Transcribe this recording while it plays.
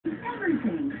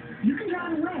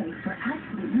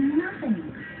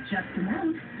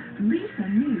the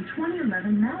new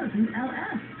 2011 Malibu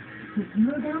LS. With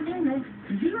 0 down payment,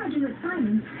 0 due at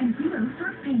signing, and 0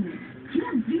 first payment. You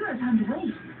have 0 time to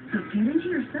wait. So get into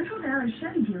your Central Valley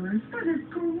Chevy dealers for this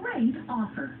great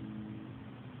offer.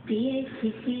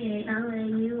 DACCALAUREATE,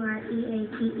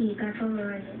 Bethel,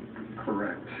 Oregon.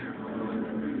 Correct.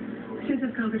 Since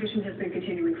this competition has been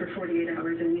continuing for 48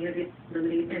 hours and we have yet to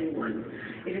eliminate anyone,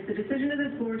 it is the decision of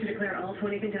this board to declare all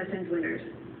 20 contestants winners.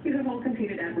 You have all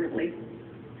competed admirably.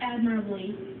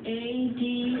 Admirably.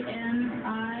 ADMIRABLY.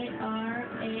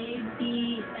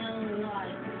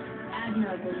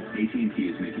 Admirably. AT&T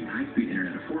is making high-speed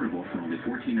internet affordable for only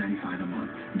 $14.95 a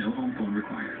month. No home phone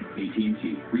required.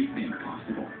 AT&T. Rethink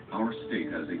possible. Our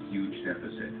state has a huge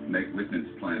deficit. Meg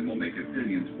Whitman's plan will make it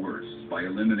billions worse by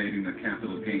eliminating the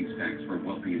capital gains tax for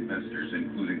wealthy investors,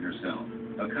 including herself.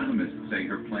 Economists say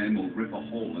her plan will rip a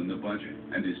hole in the budget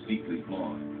and is deeply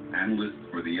flawed. Analysts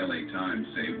for the LA Times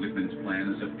say Whitman's plan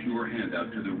is a pure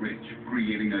handout to the rich,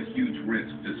 creating a huge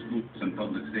risk to schools and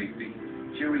public safety.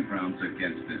 Jerry Brown's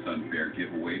against this unfair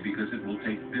giveaway because it will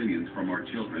take billions from our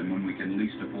children when we can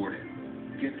least afford it.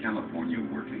 Get California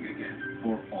working again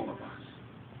for all of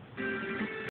us.